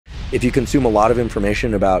If you consume a lot of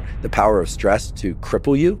information about the power of stress to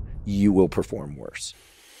cripple you, you will perform worse.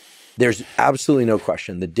 There's absolutely no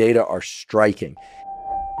question. The data are striking.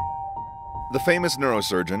 The famous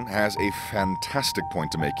neurosurgeon has a fantastic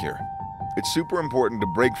point to make here. It's super important to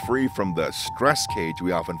break free from the stress cage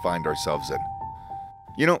we often find ourselves in.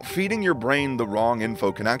 You know, feeding your brain the wrong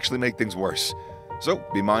info can actually make things worse. So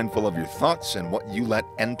be mindful of your thoughts and what you let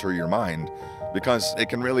enter your mind, because it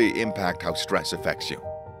can really impact how stress affects you.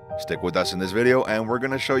 Stick with us in this video, and we're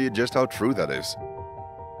going to show you just how true that is.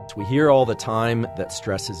 We hear all the time that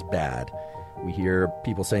stress is bad. We hear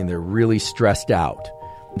people saying they're really stressed out.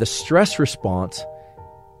 The stress response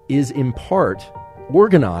is in part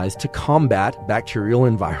organized to combat bacterial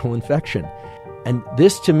and viral infection. And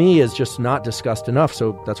this to me is just not discussed enough,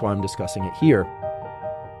 so that's why I'm discussing it here.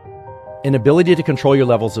 An ability to control your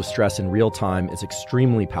levels of stress in real time is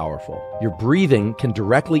extremely powerful. Your breathing can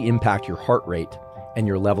directly impact your heart rate and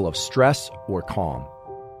your level of stress or calm.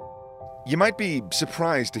 You might be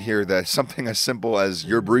surprised to hear that something as simple as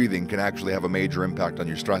your breathing can actually have a major impact on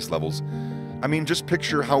your stress levels. I mean, just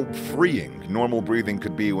picture how freeing normal breathing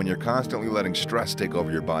could be when you're constantly letting stress take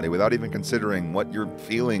over your body without even considering what you're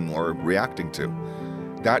feeling or reacting to.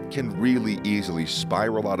 That can really easily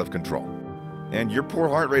spiral out of control. And your poor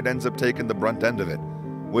heart rate ends up taking the brunt end of it,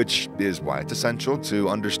 which is why it's essential to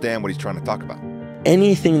understand what he's trying to talk about.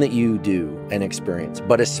 Anything that you do and experience,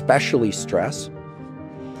 but especially stress,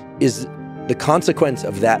 is the consequence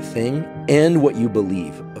of that thing and what you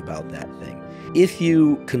believe about that thing. If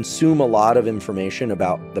you consume a lot of information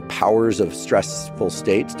about the powers of stressful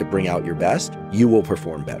states to bring out your best, you will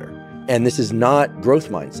perform better. And this is not growth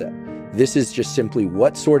mindset. This is just simply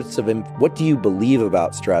what do you believe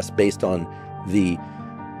about stress based on the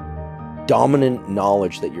dominant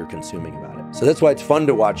knowledge that you're consuming about it. So that's why it's fun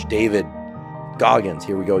to watch David Goggins.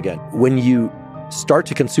 Here we go again. When you start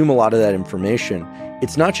to consume a lot of that information,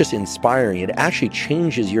 it's not just inspiring, it actually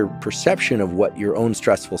changes your perception of what your own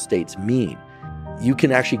stressful states mean. You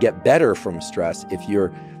can actually get better from stress if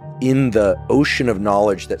you're in the ocean of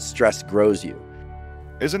knowledge that stress grows you.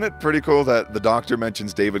 Isn't it pretty cool that the doctor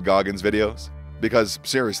mentions David Goggins' videos? Because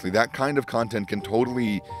seriously, that kind of content can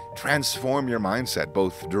totally transform your mindset,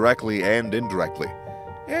 both directly and indirectly.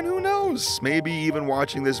 And who knows, maybe even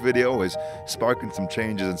watching this video is sparking some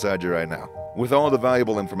changes inside you right now. With all the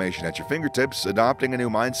valuable information at your fingertips, adopting a new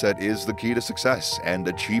mindset is the key to success and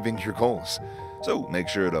achieving your goals. So make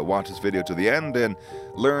sure to watch this video to the end and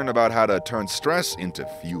learn about how to turn stress into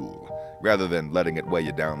fuel, rather than letting it weigh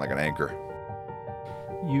you down like an anchor.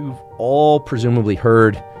 You've all presumably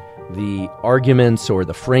heard the arguments or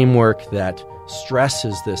the framework that stress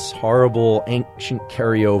is this horrible ancient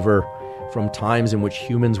carryover from times in which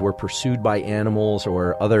humans were pursued by animals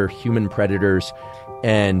or other human predators.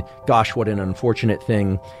 And gosh, what an unfortunate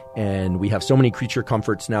thing. And we have so many creature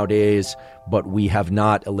comforts nowadays, but we have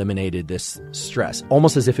not eliminated this stress.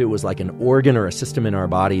 Almost as if it was like an organ or a system in our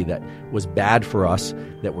body that was bad for us,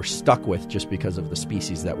 that we're stuck with just because of the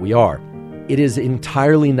species that we are. It is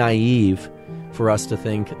entirely naive for us to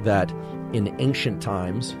think that in ancient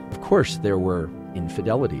times, of course, there were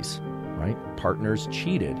infidelities, right? Partners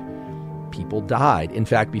cheated. People died. In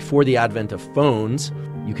fact, before the advent of phones,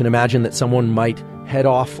 you can imagine that someone might head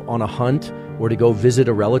off on a hunt or to go visit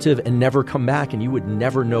a relative and never come back, and you would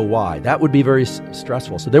never know why. That would be very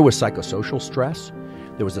stressful. So there was psychosocial stress.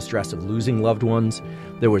 There was the stress of losing loved ones.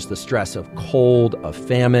 There was the stress of cold, of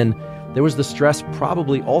famine. There was the stress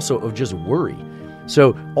probably also of just worry.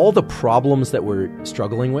 So all the problems that we're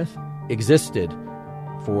struggling with existed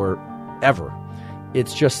forever.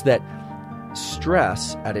 It's just that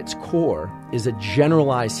stress at its core is a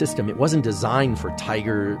generalized system. It wasn't designed for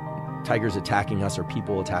tigers attacking us or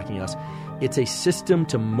people attacking us. It's a system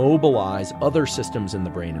to mobilize other systems in the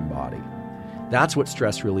brain and body. That's what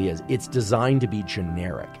stress really is. It's designed to be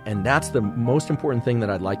generic. And that's the most important thing that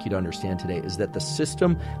I'd like you to understand today, is that the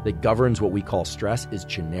system that governs what we call stress is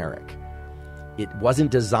generic. It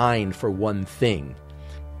wasn't designed for one thing.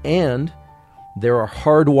 And there are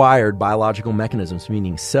hardwired biological mechanisms,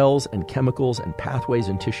 meaning cells and chemicals and pathways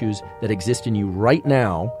and tissues that exist in you right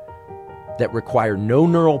now that require no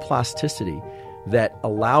neural plasticity, that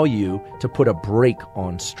allow you to put a brake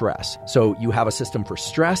on stress. So you have a system for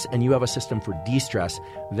stress and you have a system for de-stress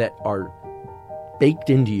that are baked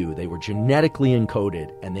into you. They were genetically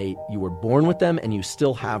encoded, and you were born with them and you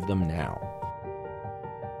still have them now.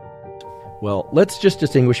 Well, let's just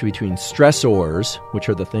distinguish between stressors, which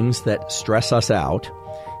are the things that stress us out,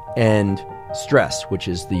 and stress, which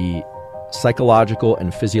is the psychological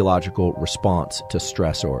and physiological response to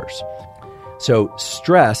stressors. So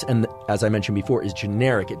stress, and as I mentioned before, is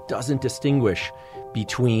generic. It doesn't distinguish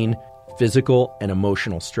between physical and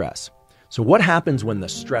emotional stress. So what happens when the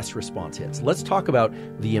stress response hits? Let's talk about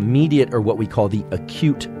the immediate, or what we call the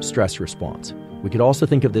acute stress response. We could also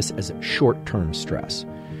think of this as short-term stress.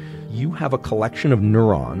 You have a collection of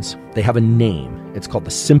neurons. They have a name. It's called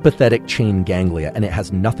the sympathetic chain ganglia, and it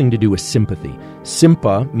has nothing to do with sympathy.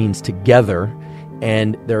 Sympa means together,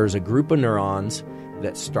 and there's a group of neurons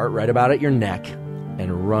that start right about at your neck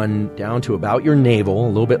and run down to about your navel, a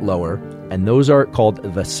little bit lower, and those are called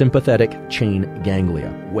the sympathetic chain ganglia.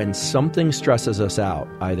 When something stresses us out,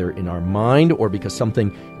 either in our mind or because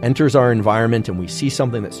something enters our environment and we see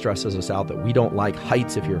something that stresses us out that we don't like,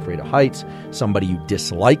 heights if you're afraid of heights, somebody you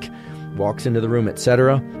dislike walks into the room,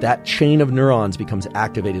 etc., that chain of neurons becomes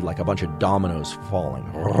activated like a bunch of dominoes falling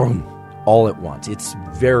all at once. It's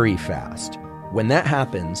very fast. When that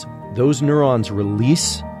happens, those neurons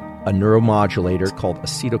release a neuromodulator called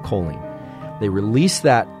acetylcholine. They release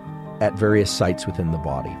that at various sites within the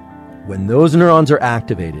body. When those neurons are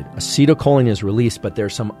activated, acetylcholine is released, but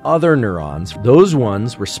there's some other neurons. Those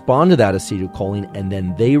ones respond to that acetylcholine, and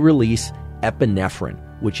then they release epinephrine,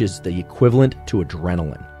 which is the equivalent to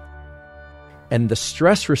adrenaline. And the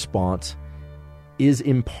stress response is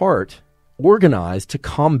in part organized to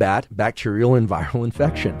combat bacterial and viral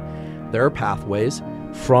infection. There are pathways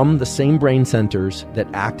from the same brain centers that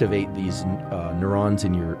activate these neurons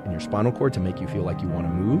in your spinal cord to make you feel like you want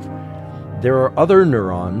to move. There are other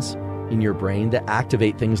neurons in your brain that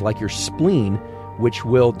activate things like your spleen, which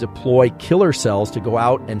will deploy killer cells to go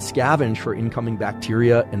out and scavenge for incoming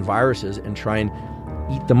bacteria and viruses and try and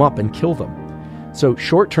eat them up and kill them. So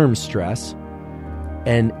short-term stress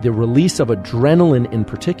and the release of adrenaline in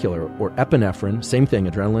particular, or epinephrine, same thing,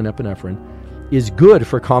 adrenaline, epinephrine, is good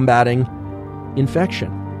for combating infection.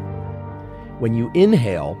 When you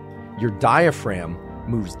inhale, your diaphragm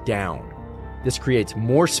moves down. This creates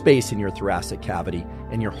more space in your thoracic cavity,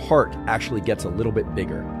 and your heart actually gets a little bit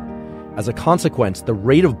bigger. As a consequence, the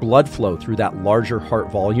rate of blood flow through that larger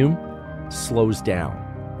heart volume slows down.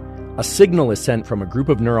 A signal is sent from a group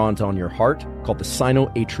of neurons on your heart called the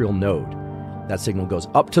sinoatrial node. That signal goes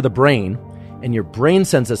up to the brain, and your brain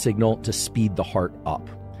sends a signal to speed the heart up.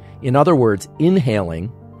 In other words,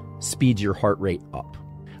 inhaling speeds your heart rate up.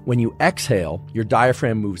 When you exhale, your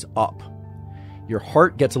diaphragm moves up. Your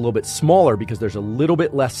heart gets a little bit smaller because there's a little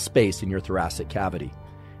bit less space in your thoracic cavity.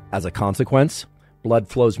 As a consequence, blood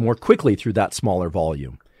flows more quickly through that smaller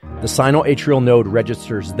volume. The sinoatrial node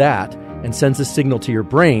registers that and sends a signal to your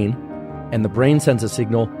brain, and the brain sends a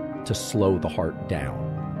signal to slow the heart down.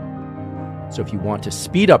 So if you want to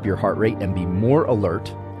speed up your heart rate and be more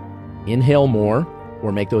alert, inhale more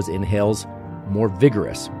or make those inhales more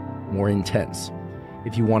vigorous, more intense.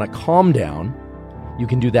 If you want to calm down, you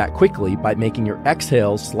can do that quickly by making your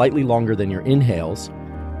exhales slightly longer than your inhales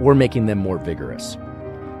or making them more vigorous.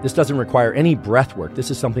 This doesn't require any breath work. This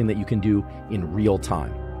is something that you can do in real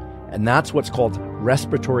time. And that's what's called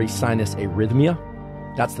respiratory sinus arrhythmia.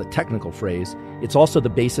 That's the technical phrase. It's also the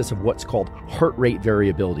basis of what's called heart rate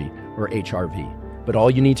variability, or HRV. But all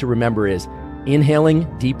you need to remember is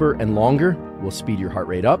inhaling deeper and longer will speed your heart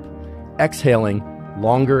rate up. Exhaling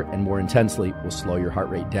longer and more intensely will slow your heart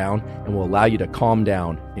rate down and will allow you to calm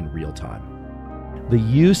down in real time. The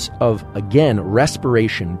use of, again,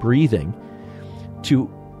 respiration, breathing, to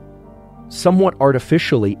somewhat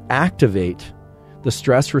artificially activate the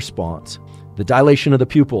stress response, the dilation of the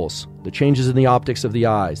pupils, the changes in the optics of the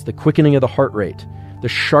eyes, the quickening of the heart rate, the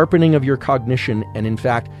sharpening of your cognition, and in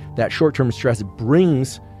fact, that short-term stress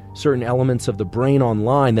brings certain elements of the brain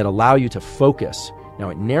online that allow you to focus. Now,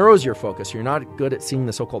 it narrows your focus. You're not good at seeing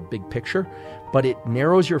the so-called big picture, but it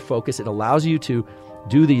narrows your focus. It allows you to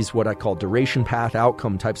do these, what I call duration path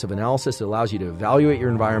outcome types of analysis. It allows you to evaluate your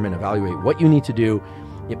environment, evaluate what you need to do.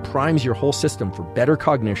 It primes your whole system for better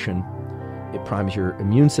cognition. It primes your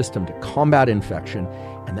immune system to combat infection.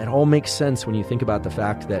 And that all makes sense when you think about the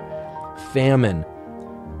fact that famine,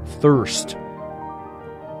 thirst,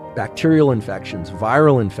 bacterial infections,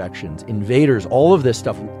 viral infections, invaders, all of this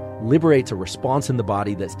stuff liberates a response in the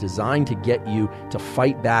body that's designed to get you to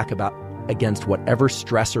fight back against whatever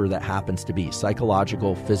stressor that happens to be,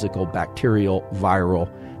 psychological, physical, bacterial, viral.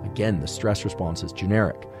 Again, the stress response is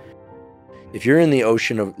generic. If you're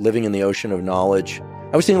living in the ocean of knowledge,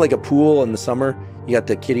 I was thinking like a pool in the summer. You got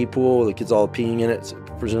the kiddie pool, the kids all peeing in it,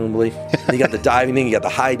 presumably. You got the diving thing, you got the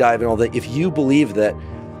high dive and all that. If you believe that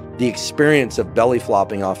the experience of belly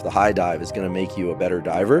flopping off the high dive is going to make you a better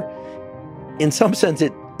diver, in some sense,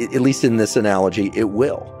 at least in this analogy, it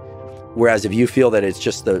will. Whereas if you feel that it's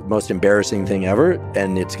just the most embarrassing thing ever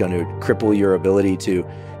and it's going to cripple your ability to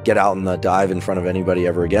get out in the dive in front of anybody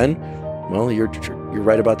ever again, well, you're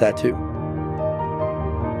right about that too.